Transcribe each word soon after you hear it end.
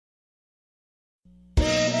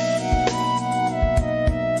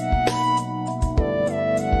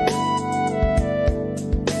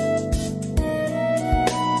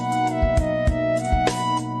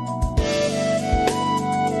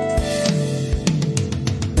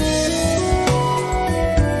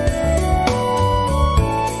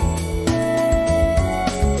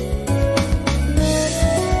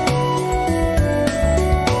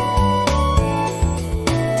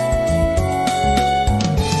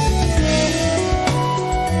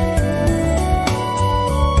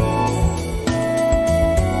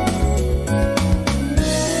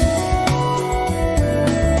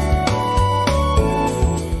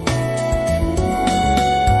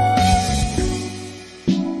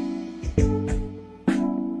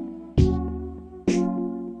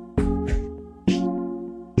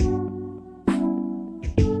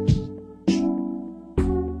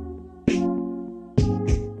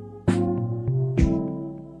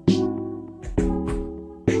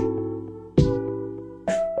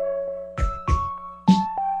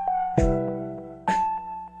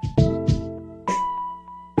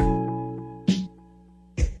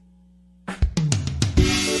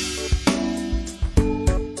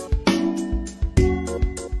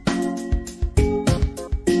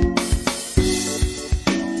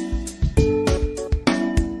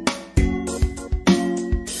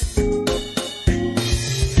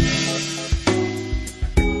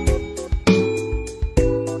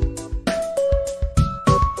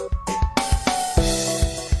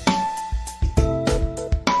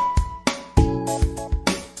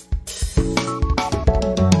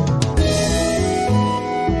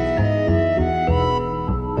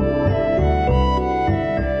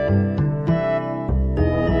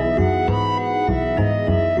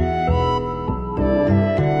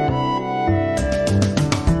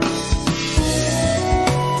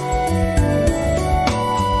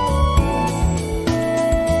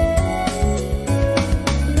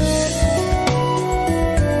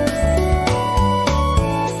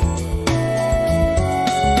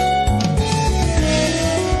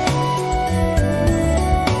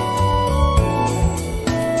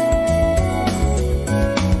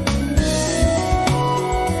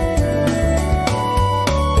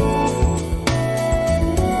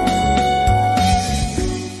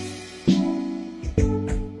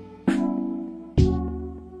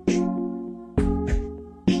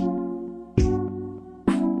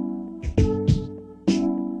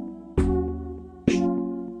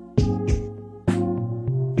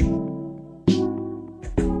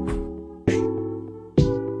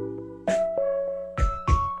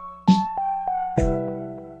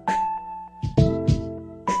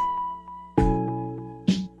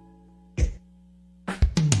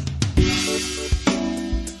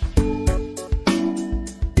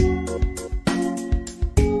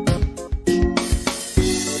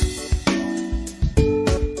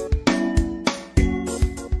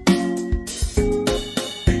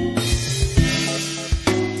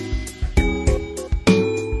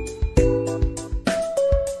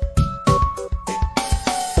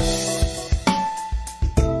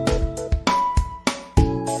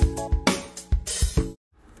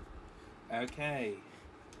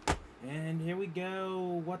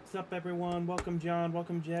What's up, everyone? Welcome, John.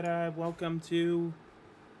 Welcome, Jedi. Welcome to,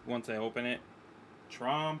 once I open it,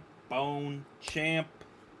 Trombone Champ.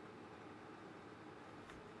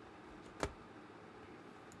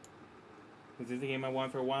 This is the game I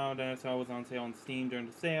wanted for a while, then I saw it was on sale on Steam during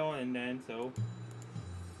the sale, and then so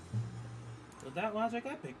with that logic,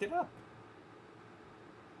 I picked it up.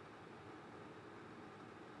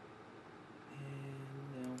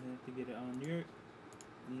 And now I have to get it on your,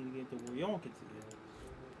 need to get to where y'all can see it.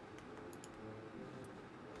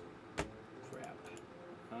 Crap.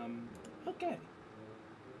 Okay.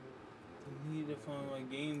 I need to find my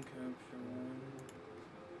game capture one.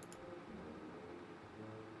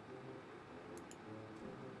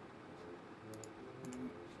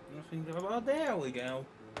 Nothing about, there we go.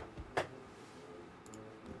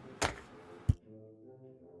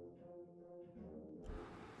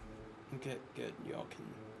 Okay, good. Y'all can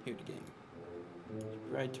hear the game.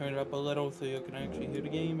 Right, turn it up a little so you can actually hear the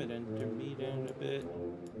game, and then turn me down a bit.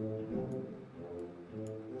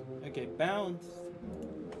 Okay, bounce.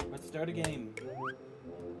 Let's start a game.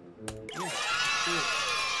 Yeah,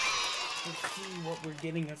 let's see what we're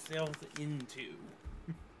getting ourselves into.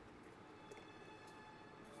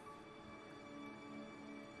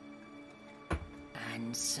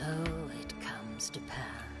 And so it comes to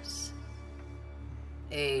pass.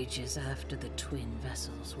 Ages after the twin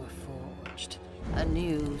vessels were forged, a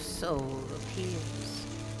new soul appears.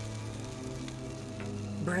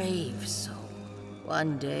 Brave soul,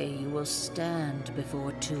 one day you will stand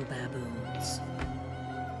before two baboons.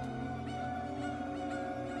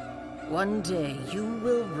 One day you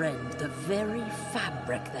will rend the very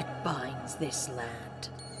fabric that binds this land.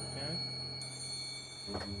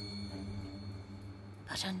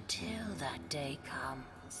 But until that day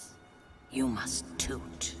comes, you must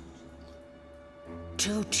toot.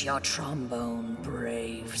 Toot your trombone,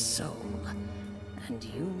 brave soul, and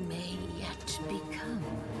you may yet become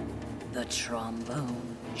the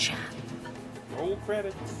Trombone Champ. Roll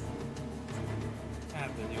credits.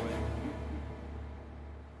 Have to do it.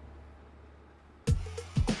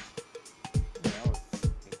 That was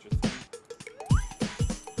interesting.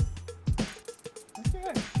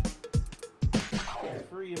 Okay.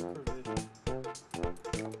 Free of provision.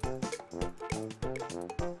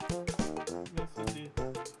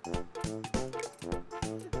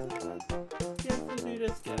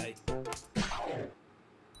 This guy.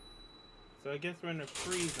 So I guess we're in a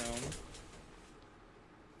free zone.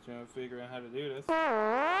 Trying to figure out how to do this.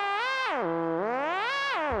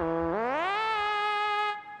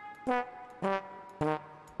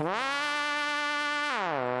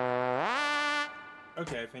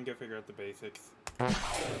 Okay, I think I figured out the basics.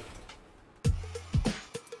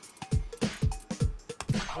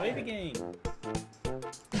 Play the game.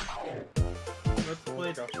 Let's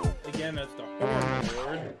play the, again, that's the horn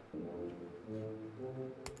award.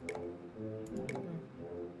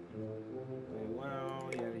 Wow,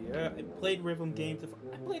 yeah. I played rhythm games.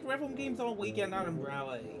 I played rhythm games all weekend out in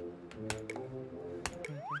Raleigh.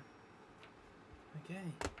 Okay.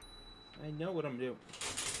 I know what I'm doing.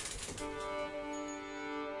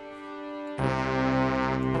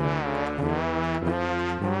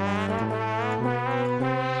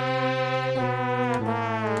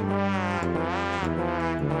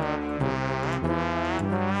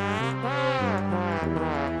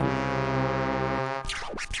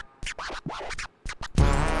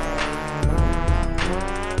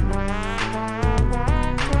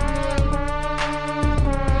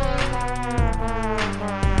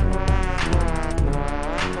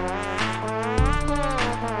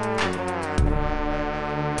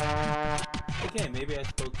 Okay, maybe I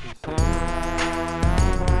spoke too soon.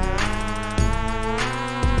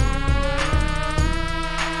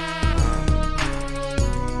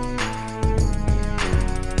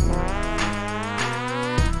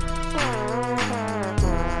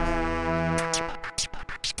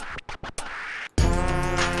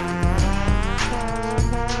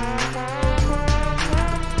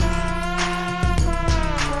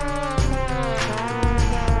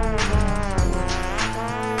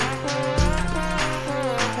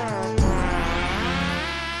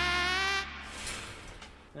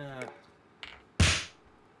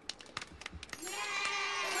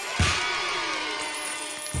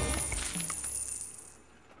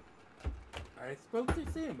 I spoke too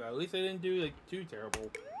soon, but at least I didn't do like too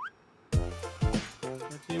terrible.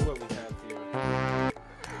 Let's see what we have here.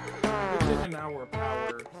 This is an hour of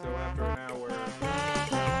power, so after an hour.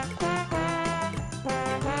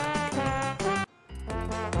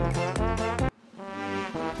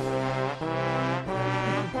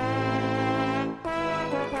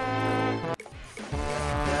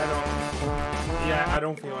 Yeah, I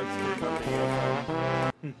don't feel like screwing up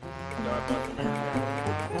video.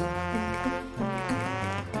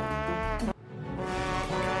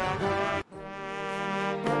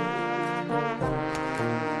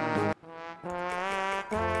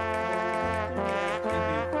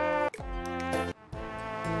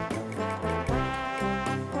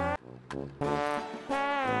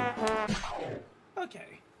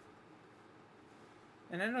 Okay.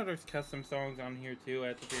 And I know there's custom songs on here too. I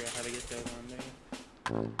have to figure out how to get those on there.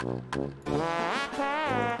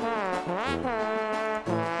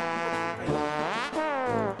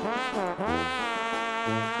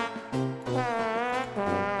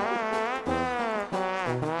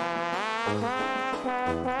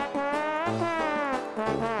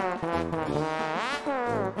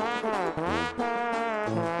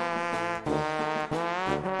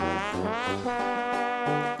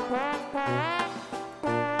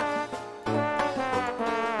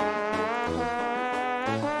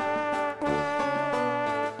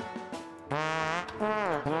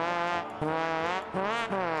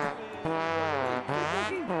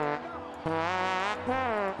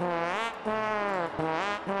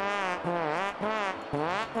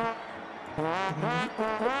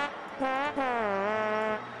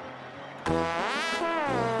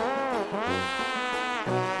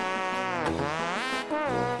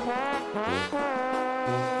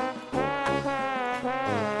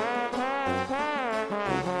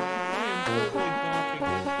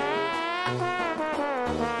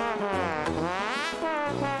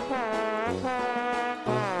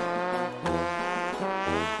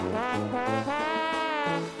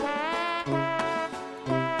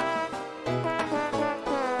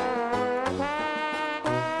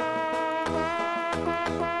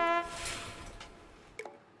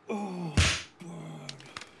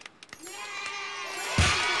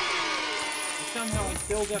 Somehow I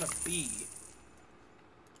still got a B.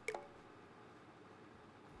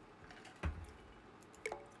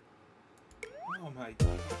 Oh my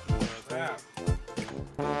god. Crap.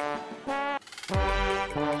 I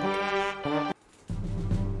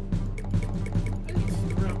need to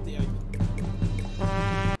screw up the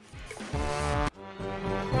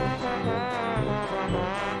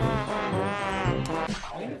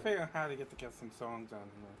I need to figure out how to get the custom songs on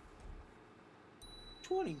here.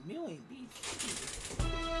 20 million beats.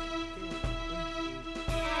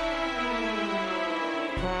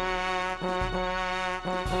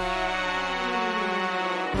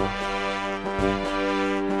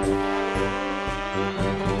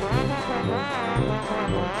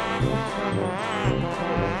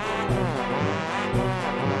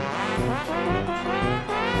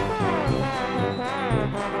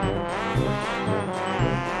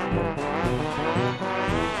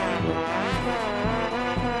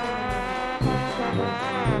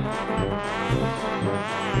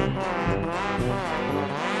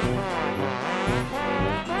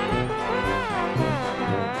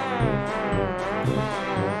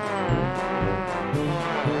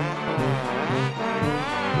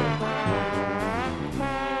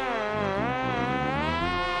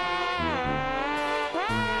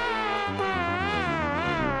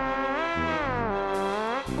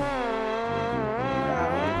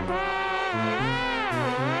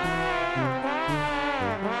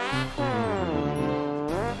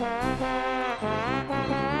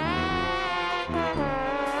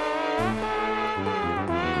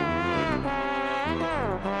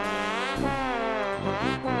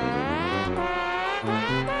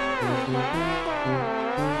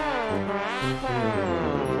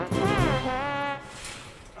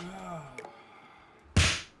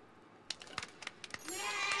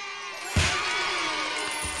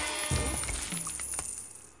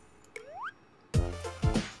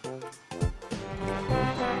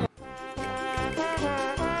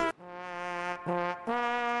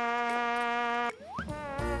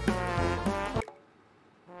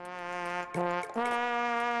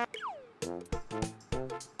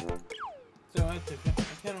 So I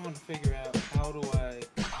kind of want to figure out how do I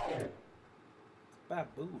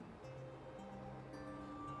baboon.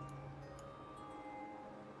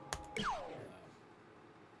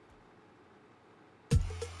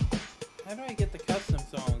 How do I get the custom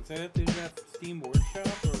songs? Do I have to do that for Steam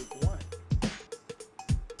Workshop or what?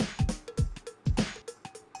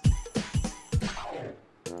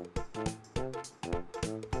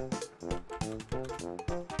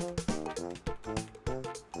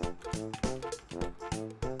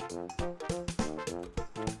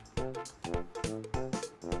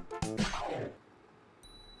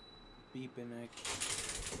 Beeping it.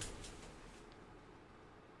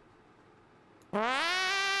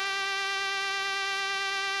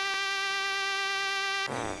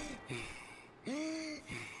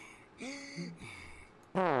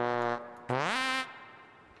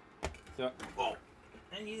 So, oh,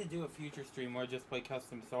 I need to do a future stream where I just play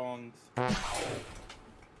custom songs.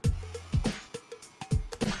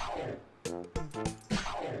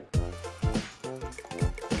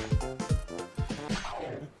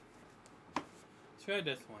 Try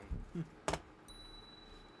this one.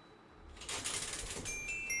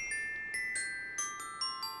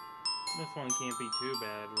 This one can't be too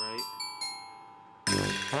bad, right?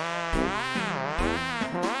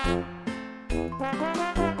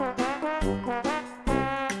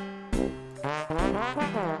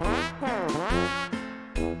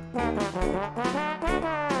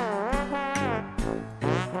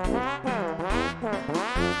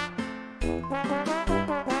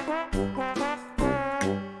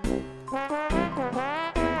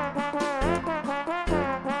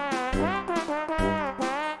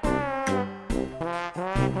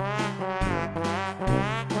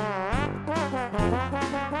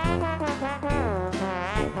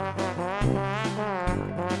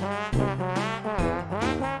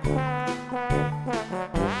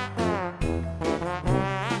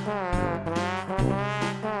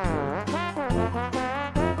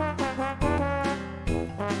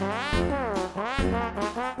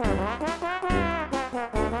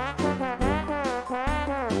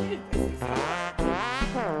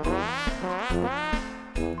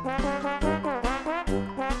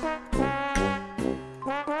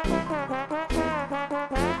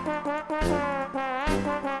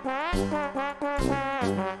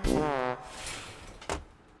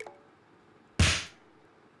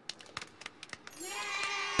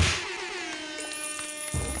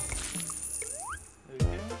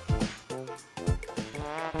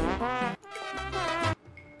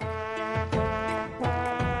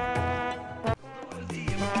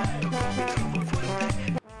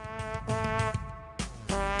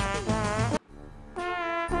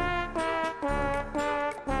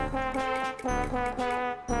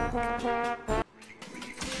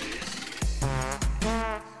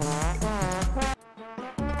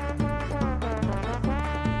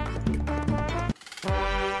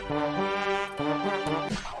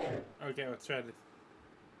 Okay, let's try this.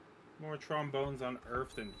 More trombones on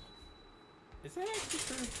Earth than... Is that actually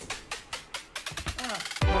true?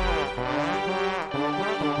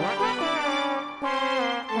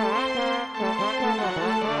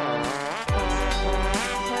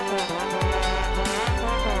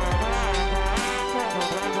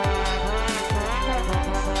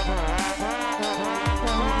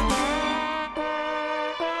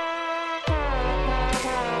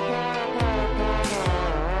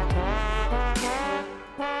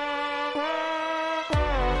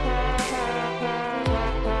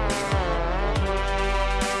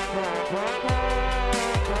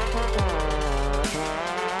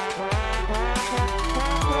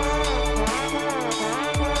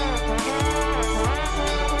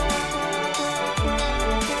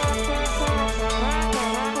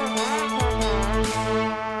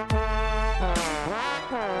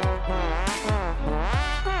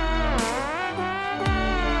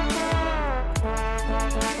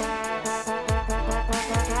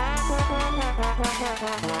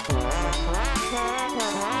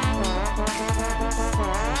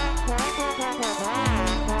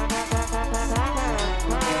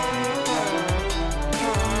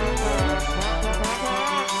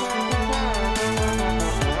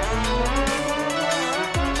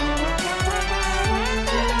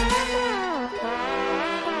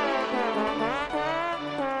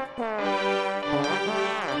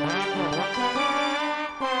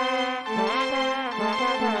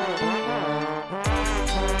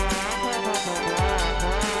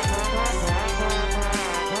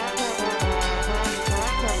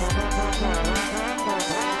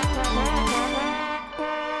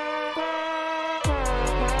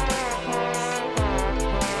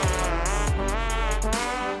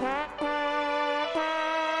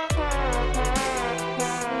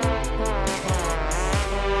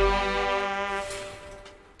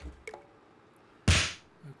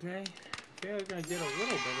 Okay, I feel like I did a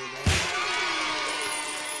little better there.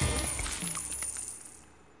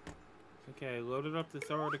 Okay, I loaded up this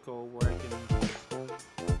article where I can...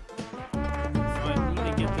 So I need to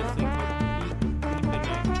get this thing called Beep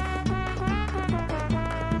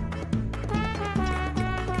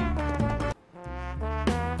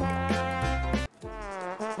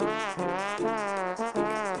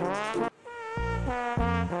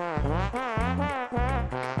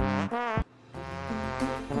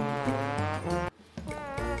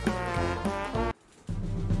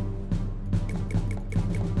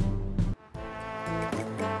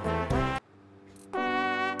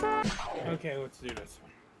Okay, let's do this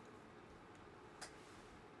one.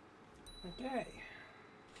 Okay.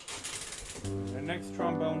 The next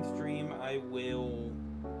trombone stream, I will...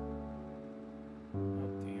 Oh,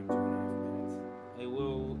 damn, 2.5 minutes. I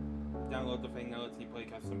will download the thing that lets you play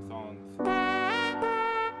custom songs.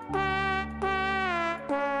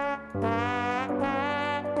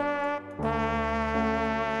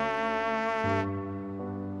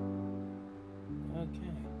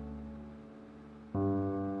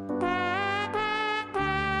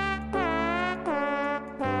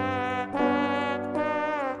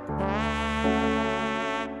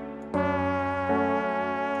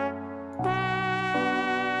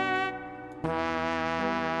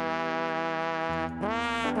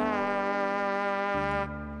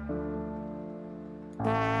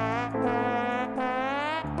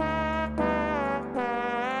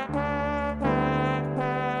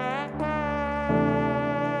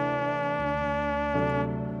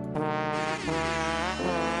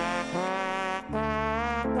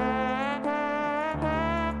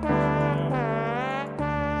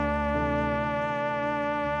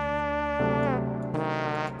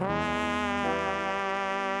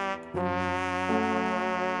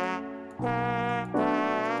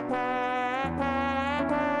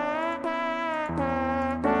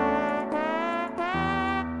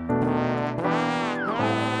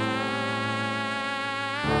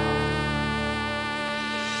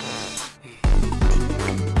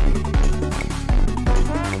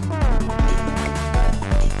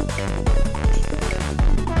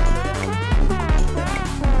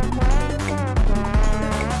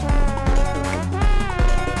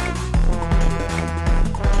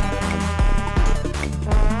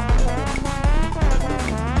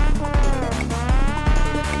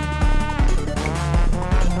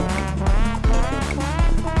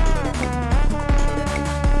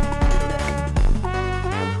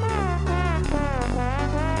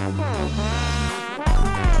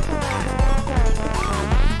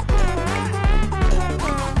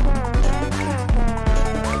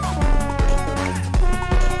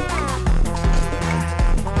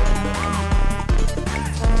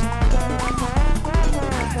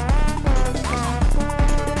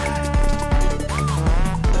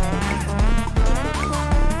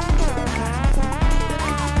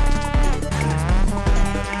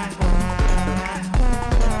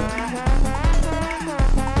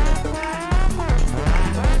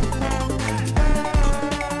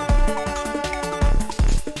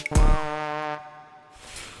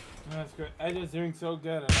 I was doing so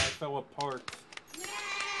good and I fell apart. It's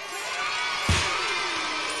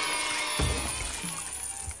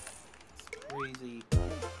crazy.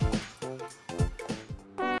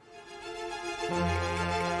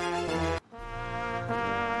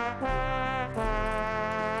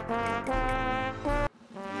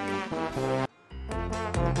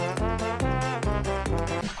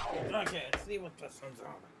 Okay, let's see what this one's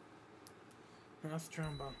on. That's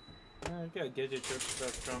trombone. I gotta get it just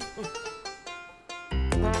that's trombone.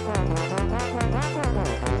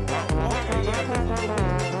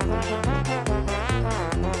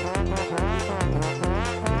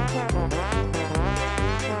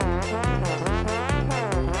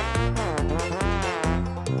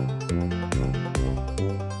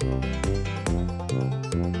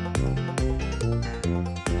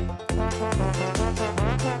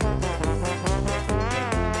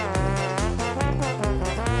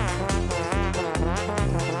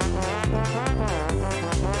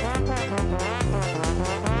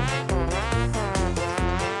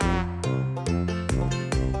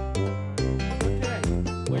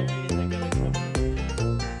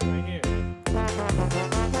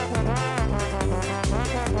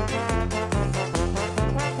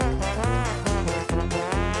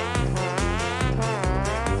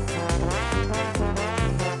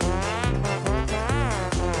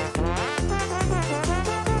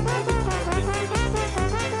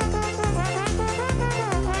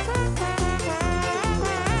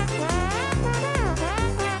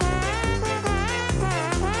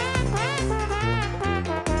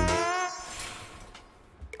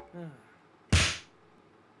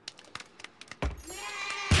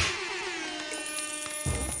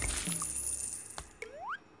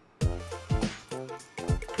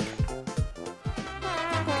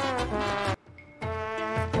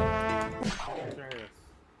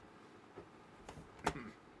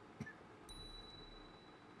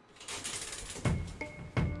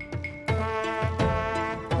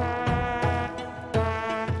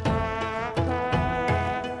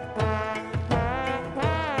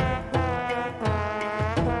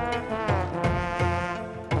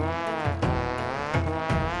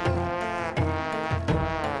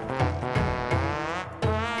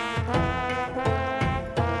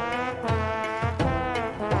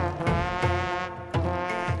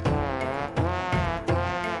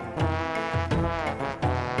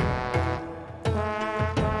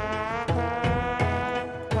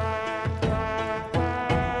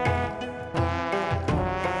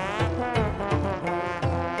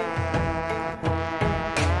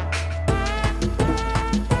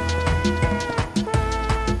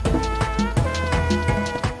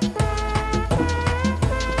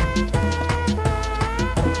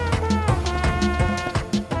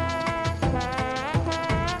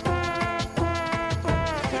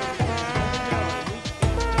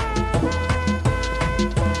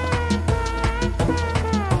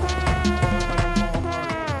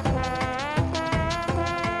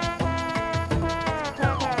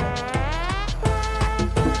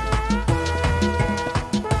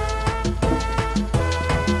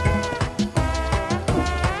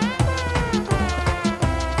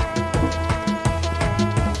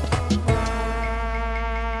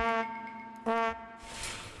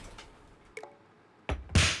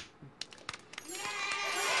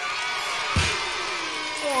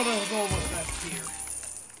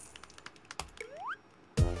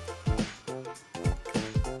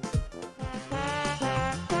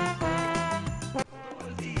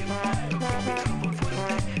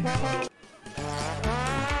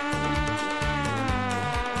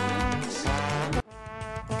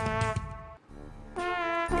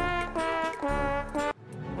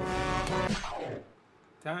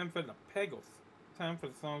 Time for the Pegels. Time for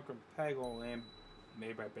the song from Peggle and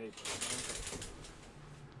Made by Baby.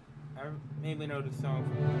 I maybe know the song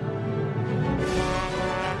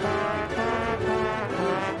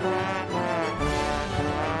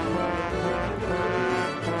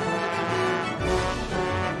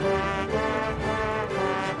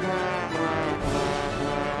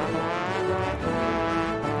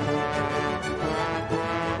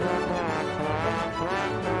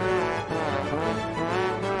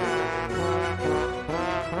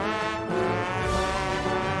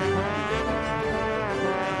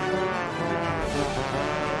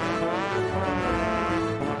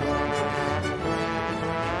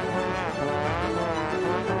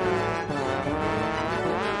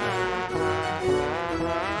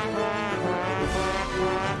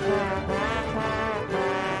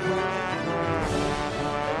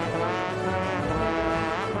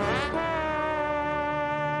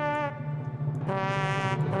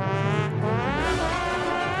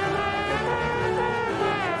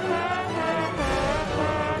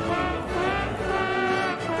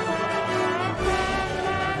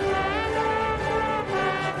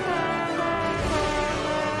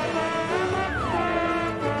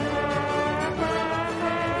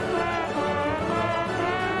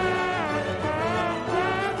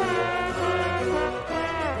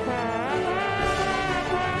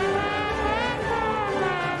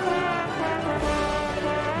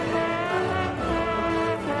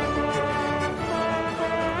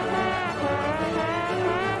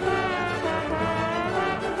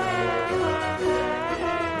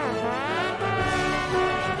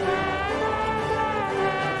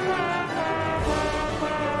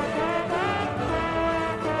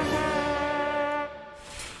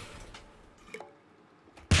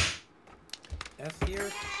S here.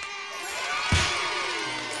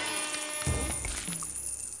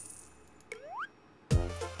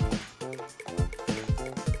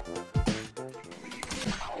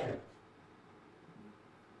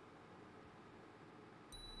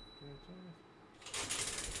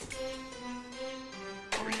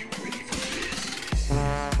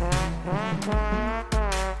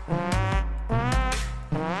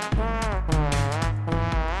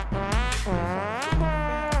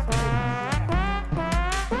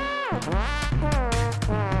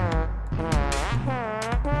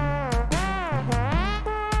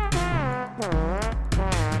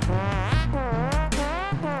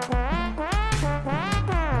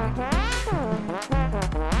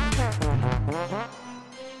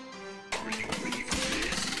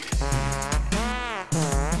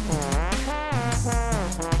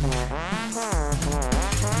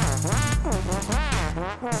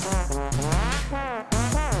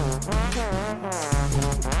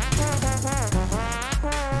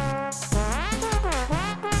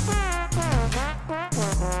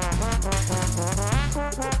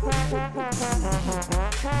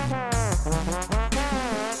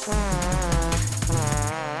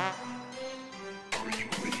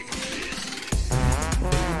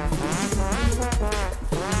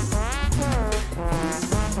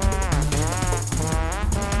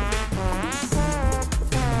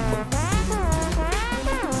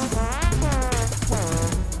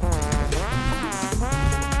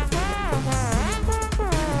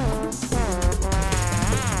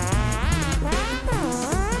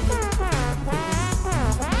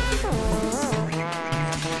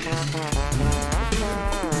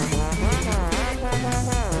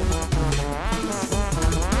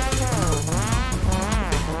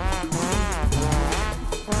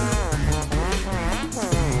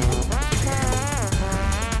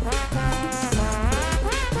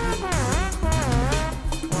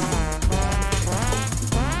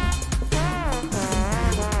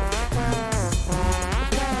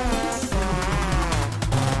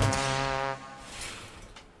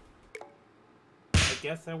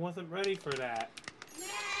 Guess I wasn't ready for that.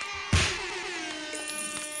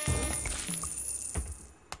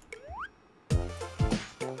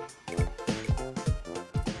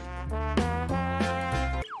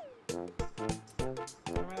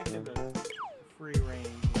 I give it a free range.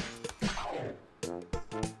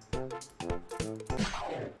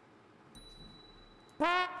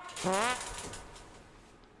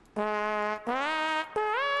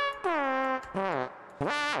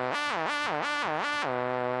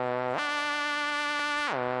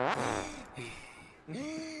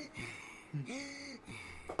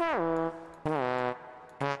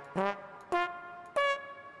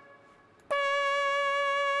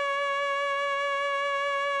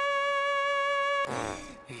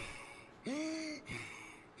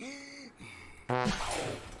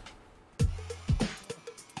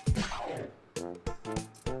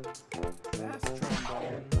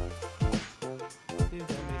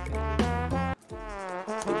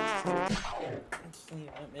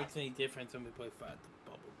 that's any different when we play Fight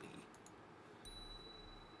the Bumblebee.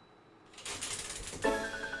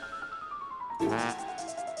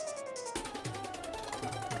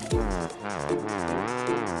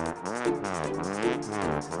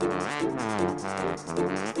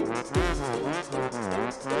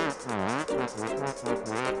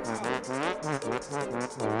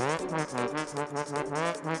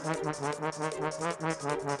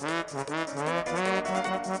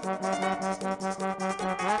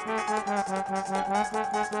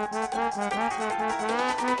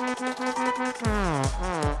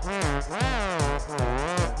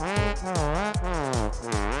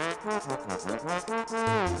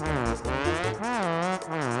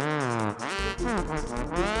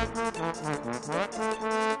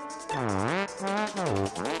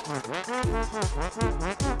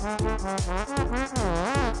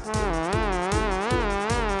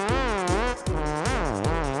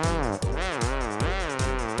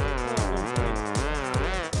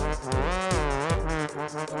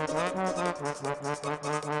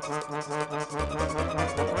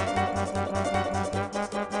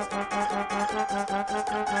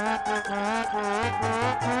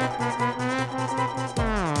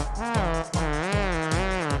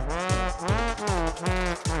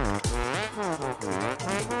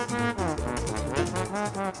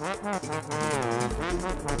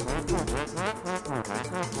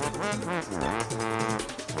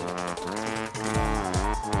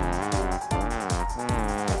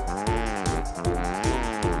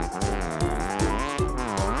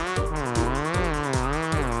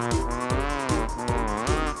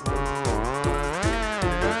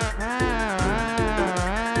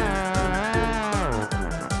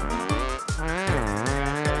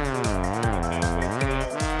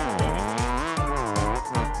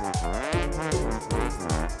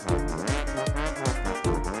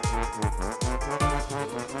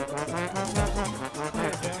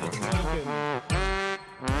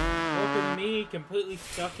 Completely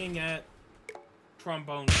sucking at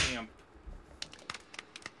Trombone camp,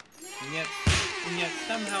 and yet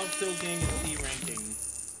somehow still getting a C ranking.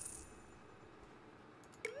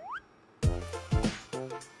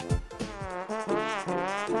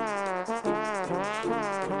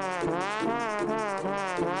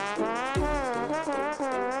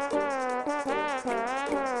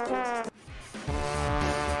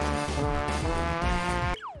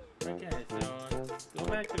 Okay, so go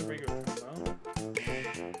back to the regular Trombone.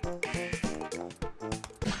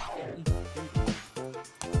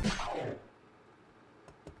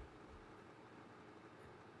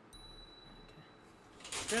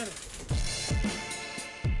 Got it.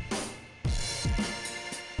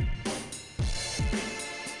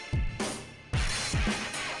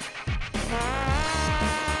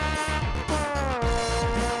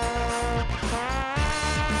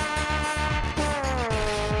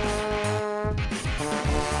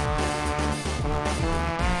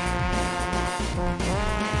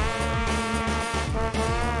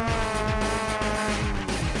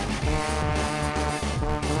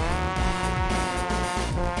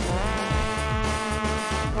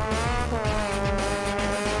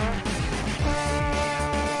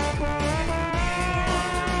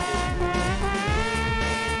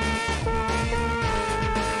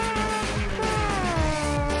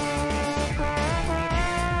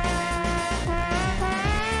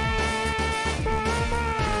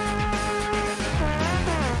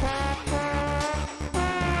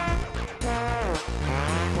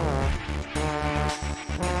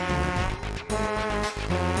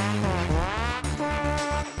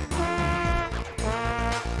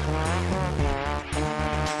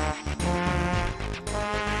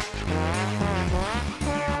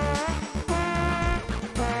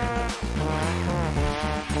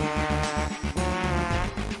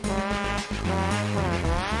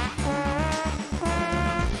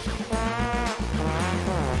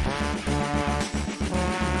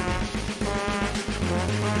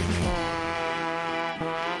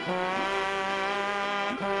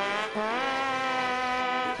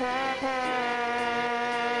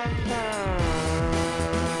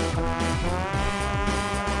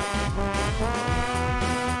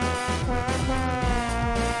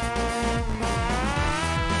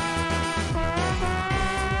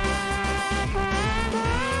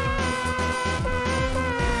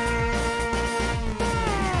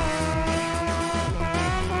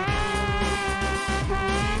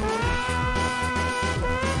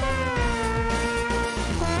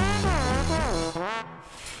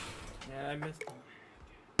 I missed one.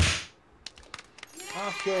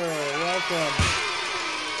 Oscar, welcome.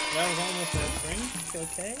 That was almost a drink,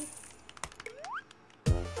 okay?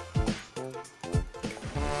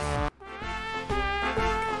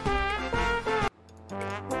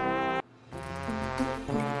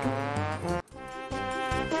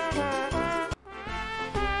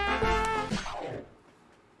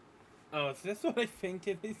 Is this what I think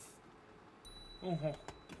it is? Oh, God.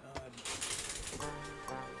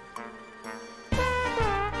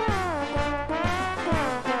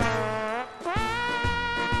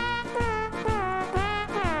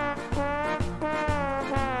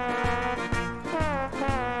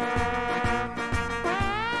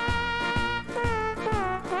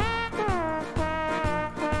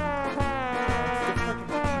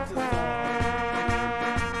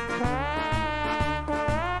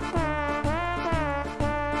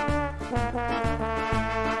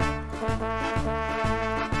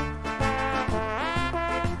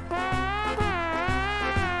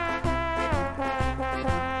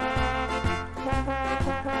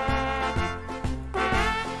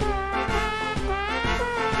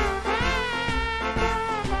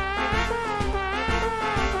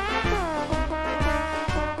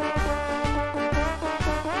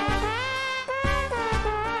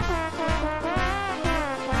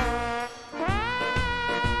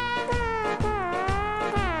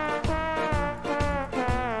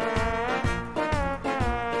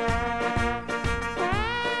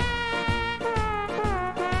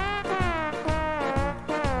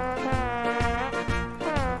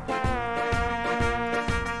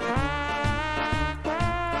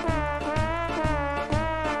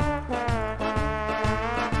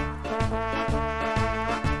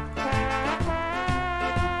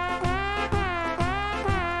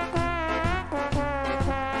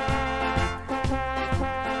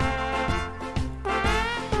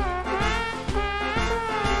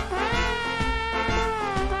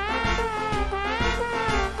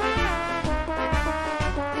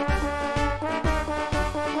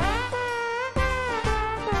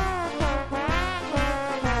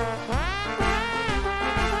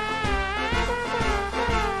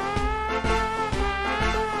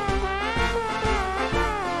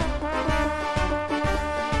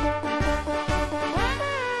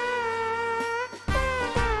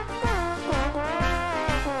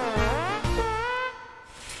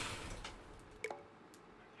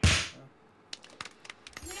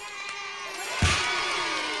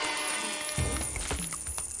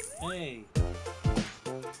 Hey.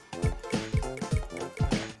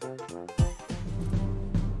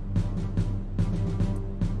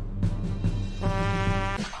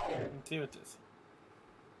 Let's see what this is.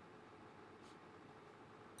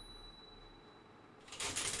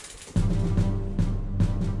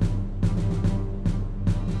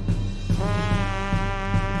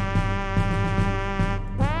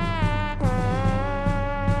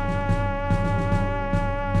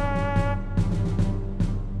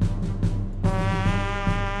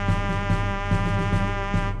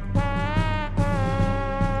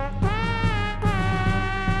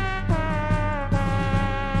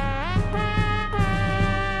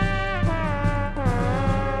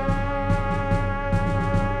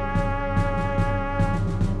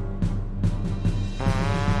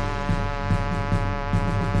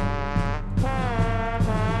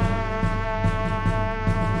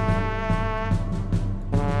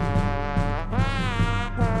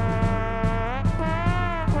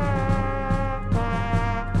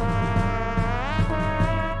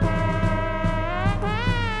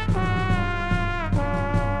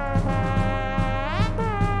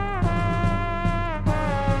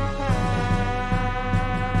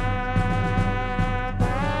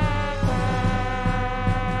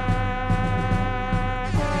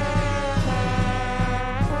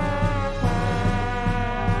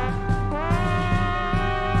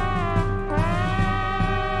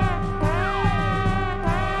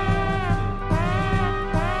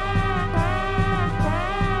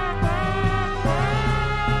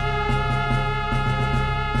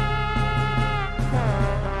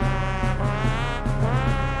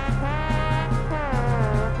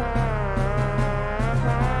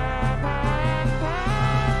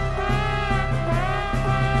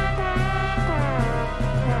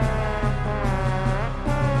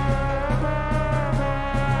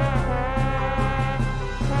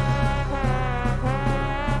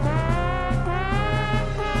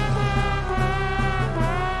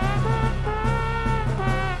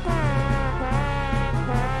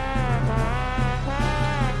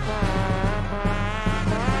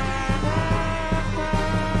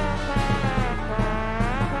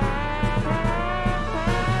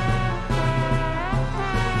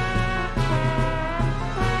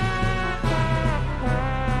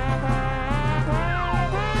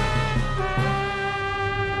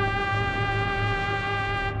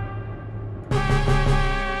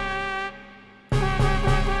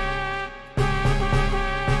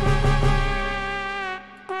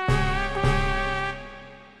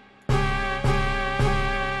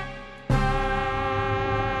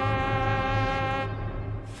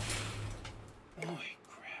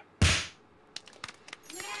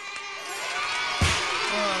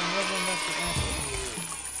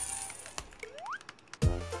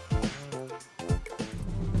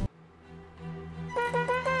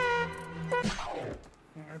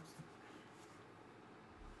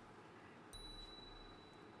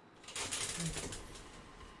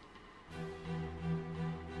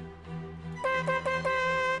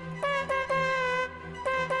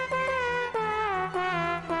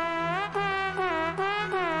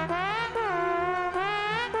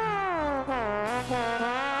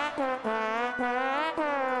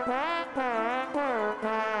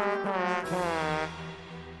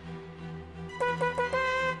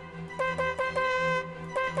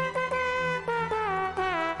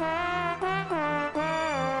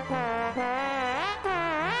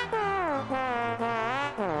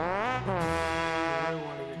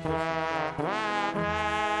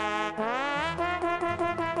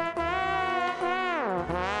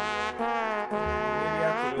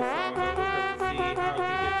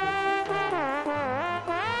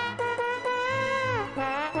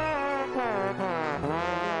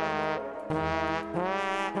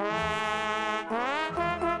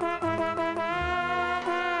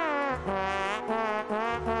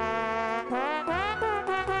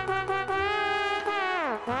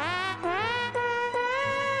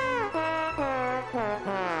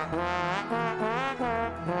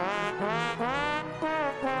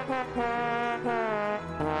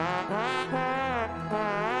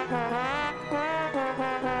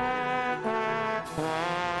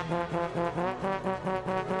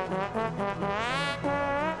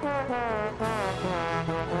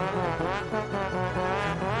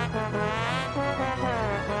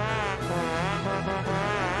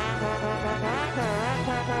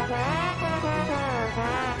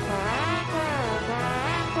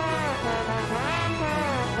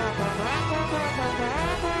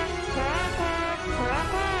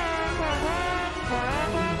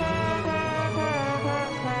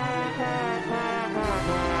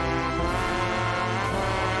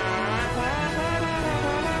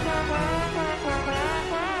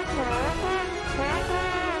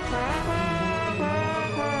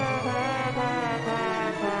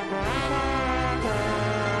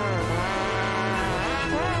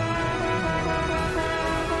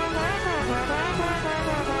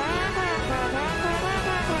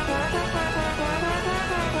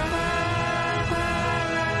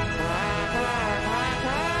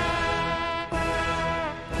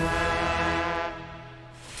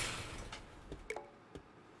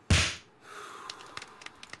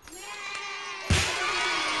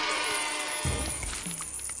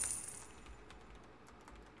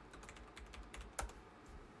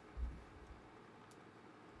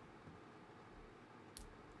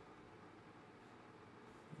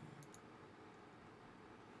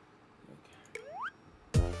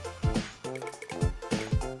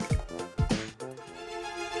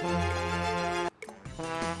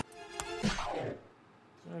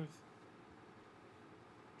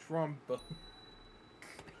 Trombone.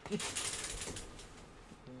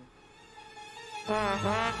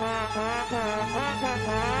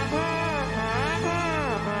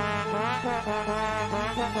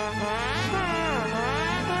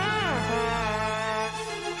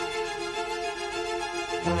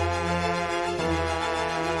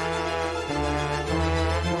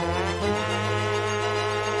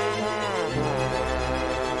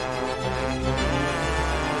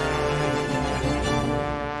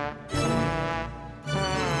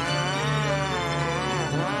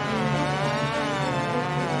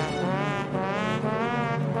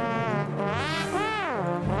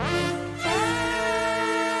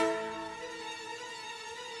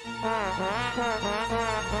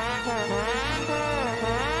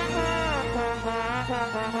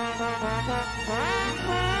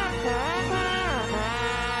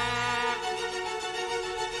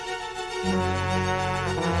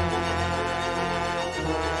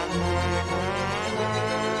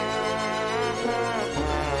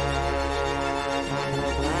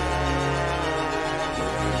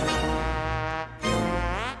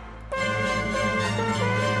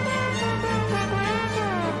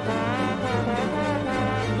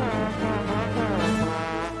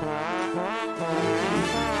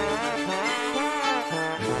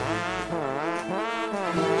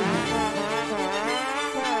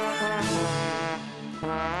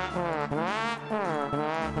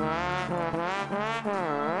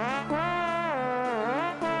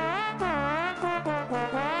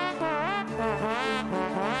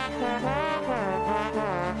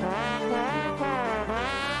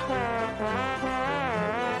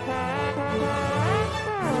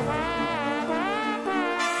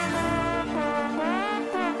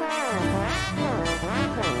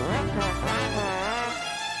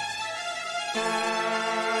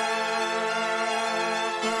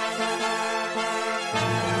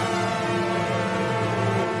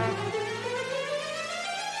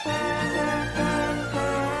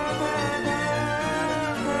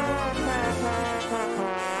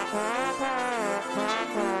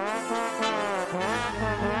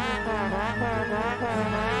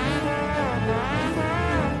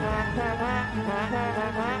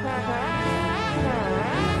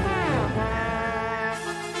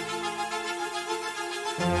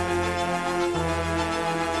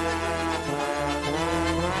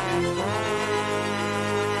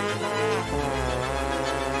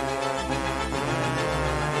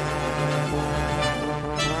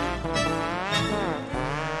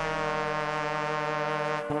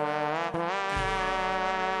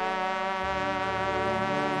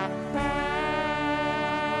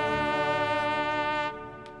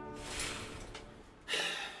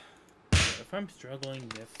 If I'm struggling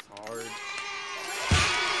this hard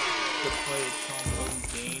to play a trombone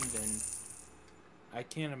game, then I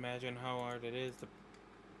can't imagine how hard it is to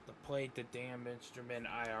play the damn instrument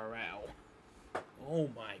IRL. Oh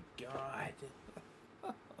my god.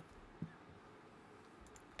 That's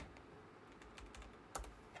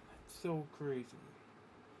so crazy.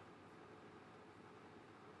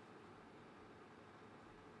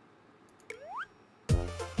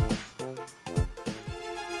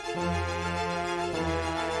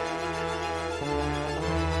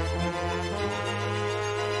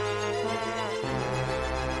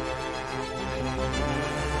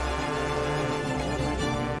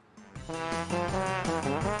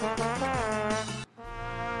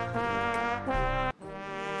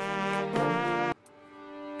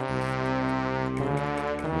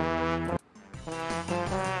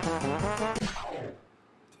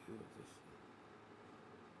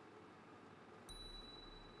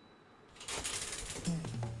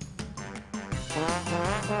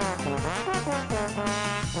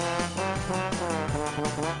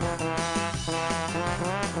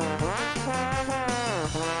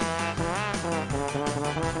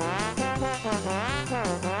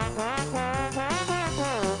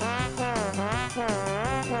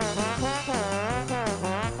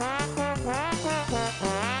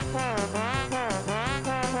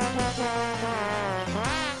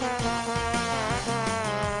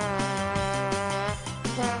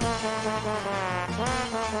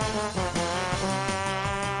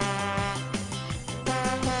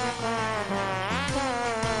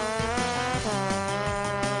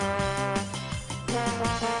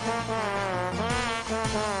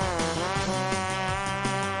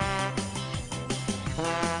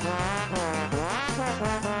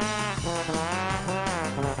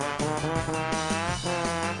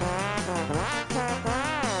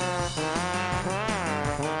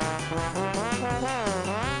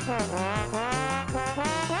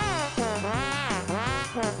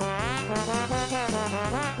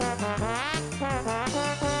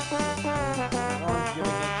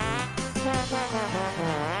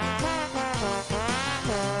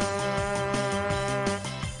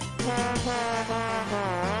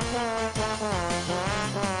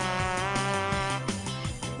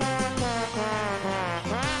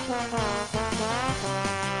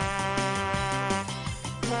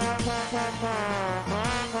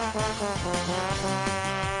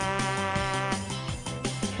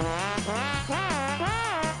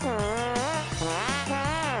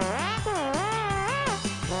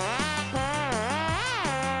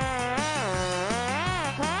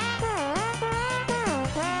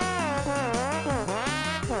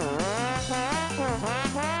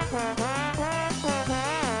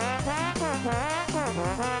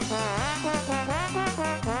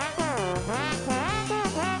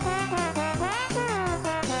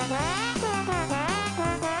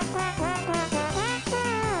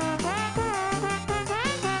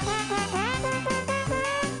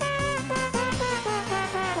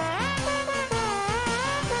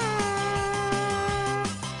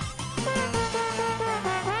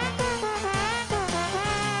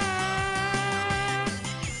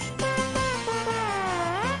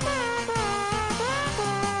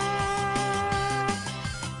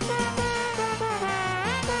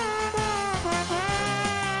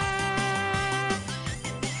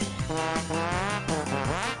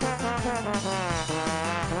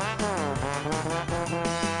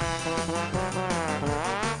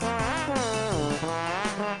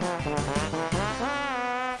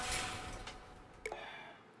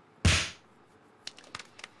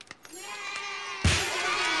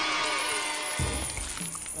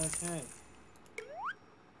 Okay.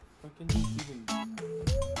 Fucking even.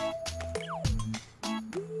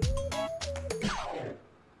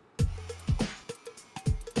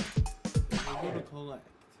 We'll go to collect.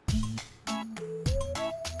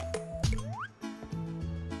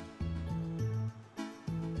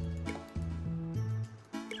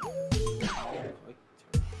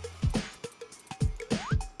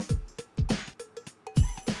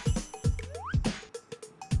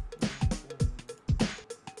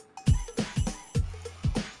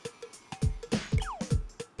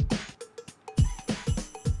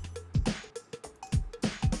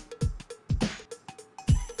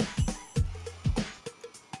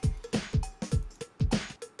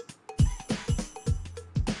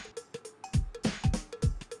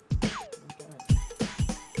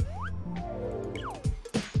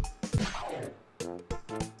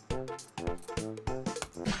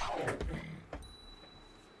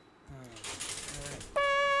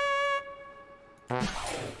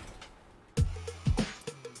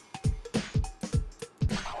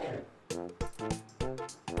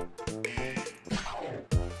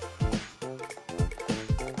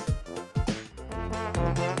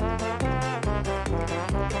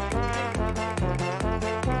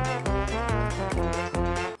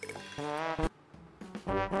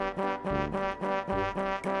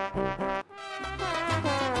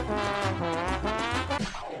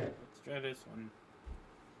 This one.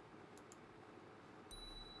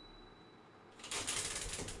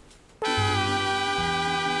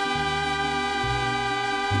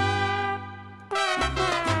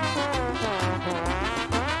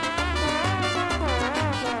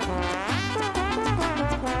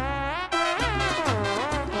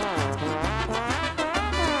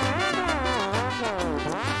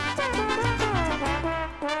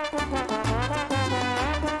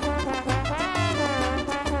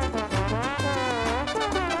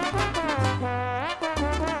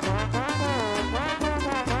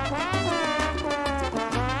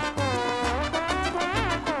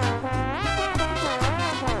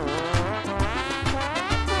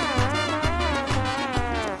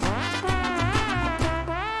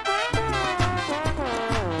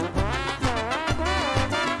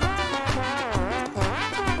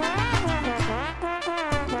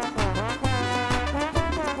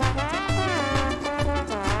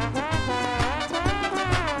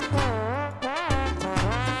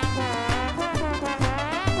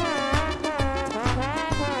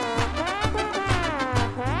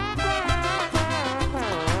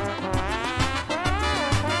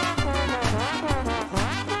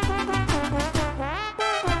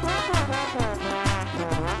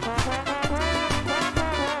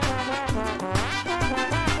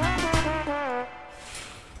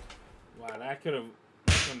 Couldn't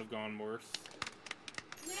have gone worse.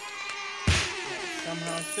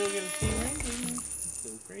 Somehow I still get a C rating. It's so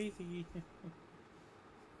crazy. It's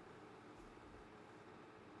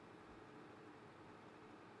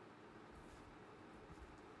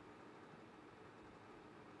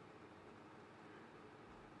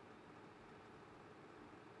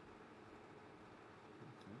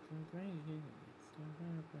so crazy. It still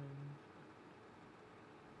happens.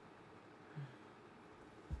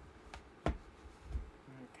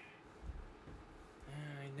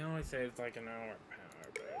 I know I saved like an hour power,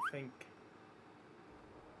 but I think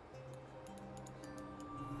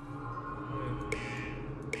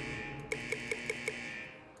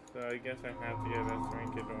I guess I have to get this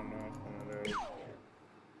trinket on off one of those.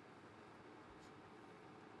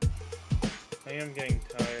 I am getting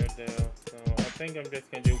tired though, so I think I'm just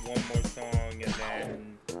gonna do one more song and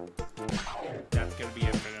then that's gonna be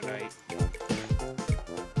it for the night.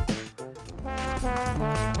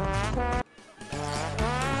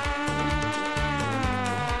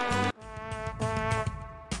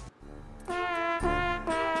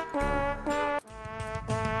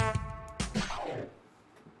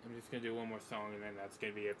 I'm just gonna do one more song and then that's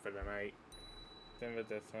gonna be it for the night. Then with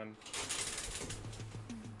this one.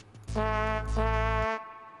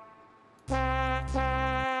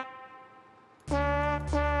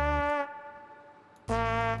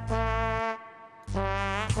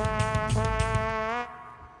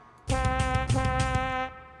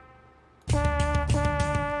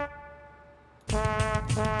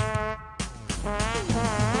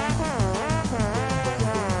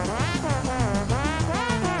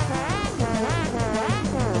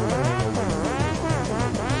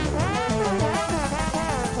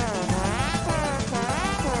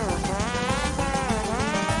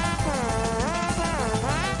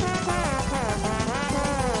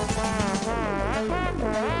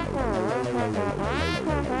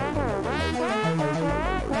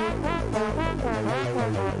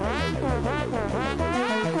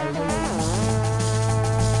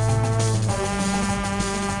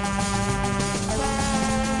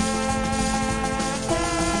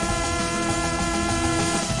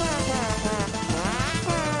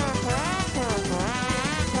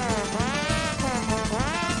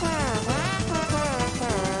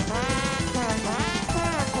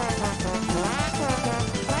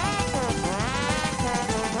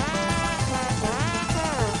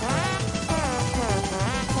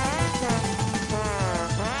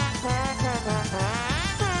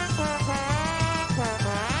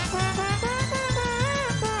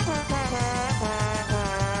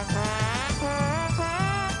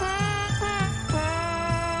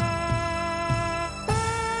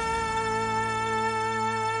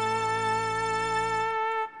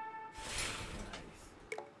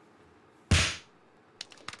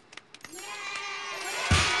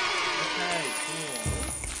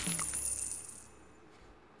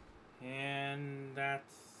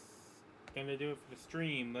 Gonna do it for the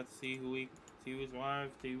stream. Let's see who's live,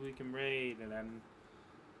 see who we can raid, and then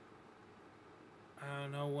I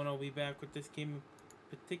don't know when I'll be back with this game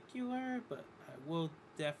in particular, but I will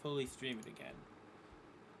definitely stream it again.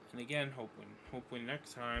 And again, hoping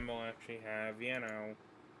next time I'll actually have, you know,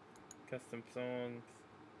 custom songs.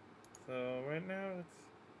 So right now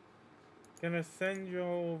it's gonna send you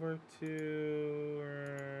over to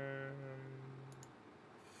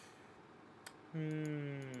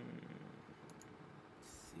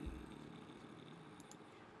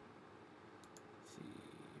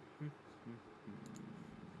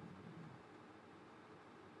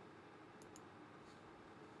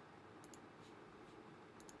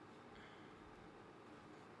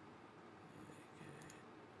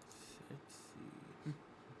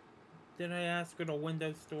Did I ask for the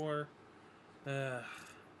Windows Store? Okay.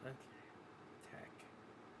 Tech.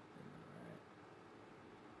 Alright.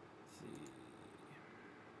 Let's see.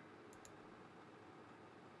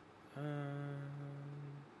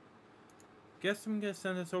 Guess I'm gonna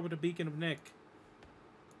send this over to Beacon of Nick.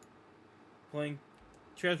 Playing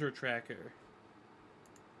Treasure Tracker.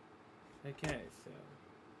 Okay, so.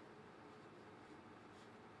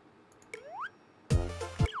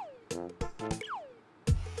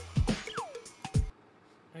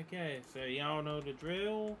 Okay, so y'all know the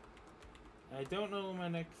drill. I don't know when my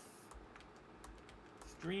next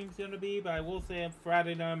stream's gonna be, but I will say on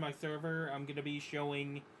Friday night on my server, I'm gonna be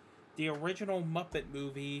showing the original Muppet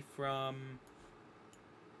movie from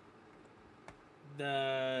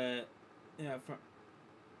the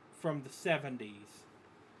from the 70s.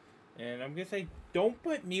 And I'm gonna say don't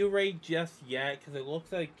put Mew raid just yet, because it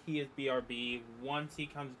looks like he is BRB. Once he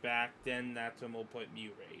comes back, then that's when we'll put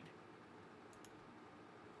Mew raid.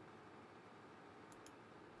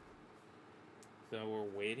 So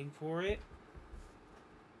we're waiting for it.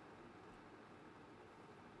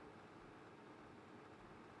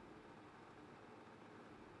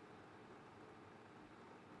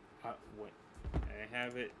 Wait. I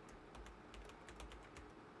have it.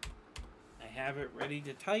 I have it ready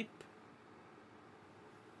to type.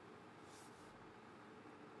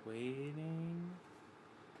 Waiting.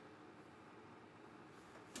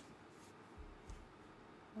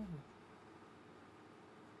 Oh.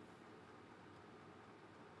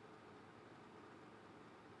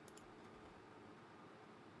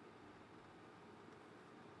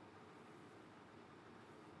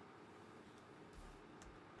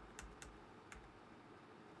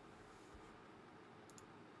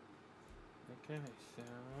 Okay, so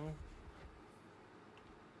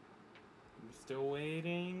I'm still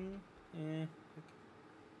waiting. Okay.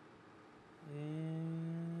 And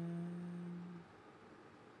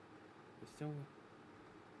we're still.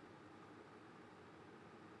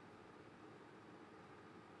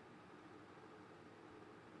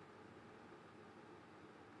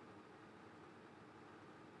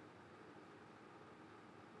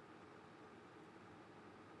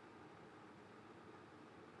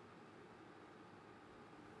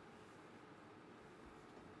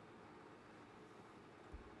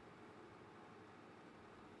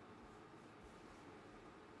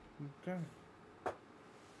 Okay.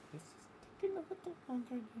 This is taking a little longer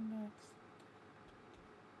than next.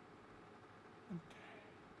 Okay.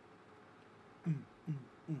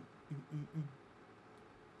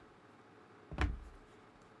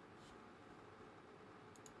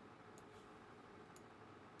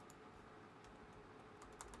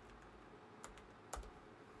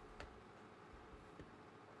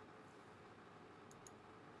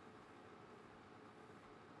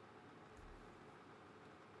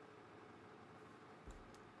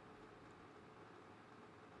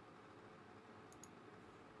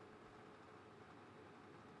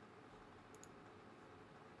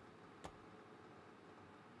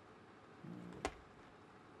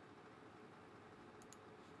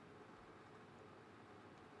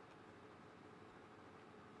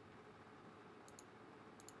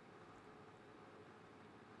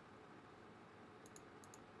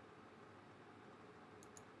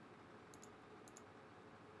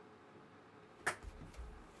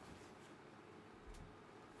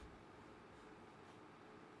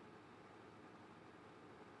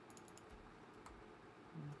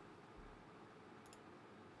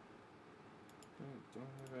 Don't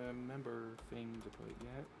have a member thing to put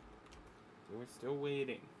yet. So we're still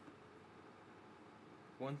waiting.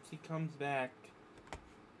 Once he comes back,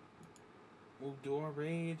 we'll do our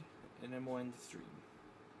raid and then we'll end the stream.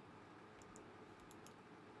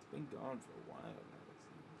 It's been gone for a while now, it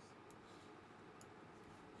seems.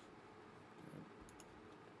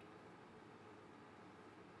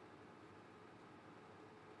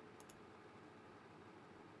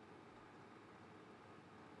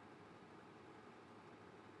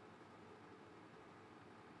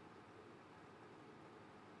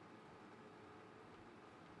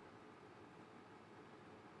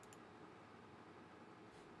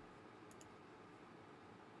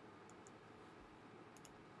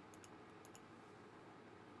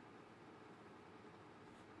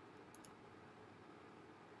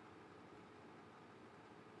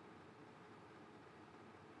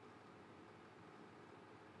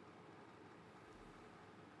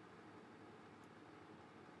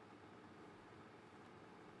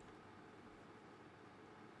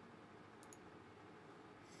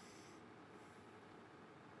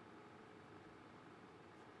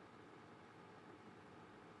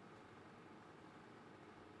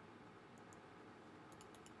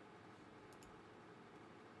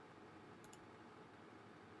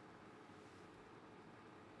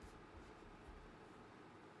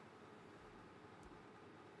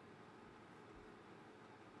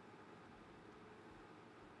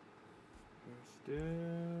 We're still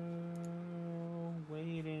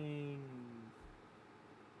waiting.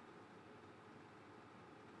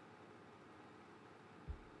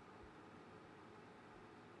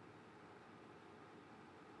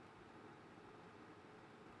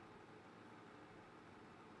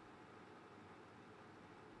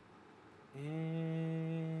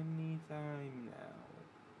 Anytime now.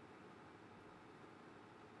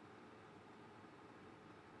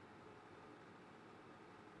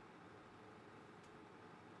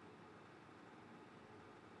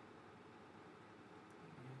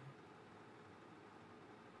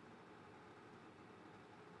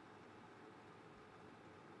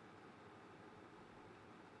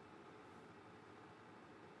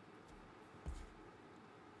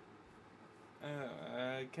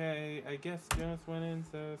 Okay, I guess Jonas went in,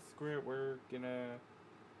 so screw it, we're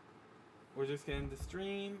just gonna end the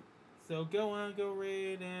stream. So go on, go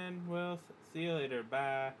raid, and we'll see you later.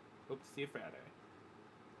 Bye. Hope to see you Friday.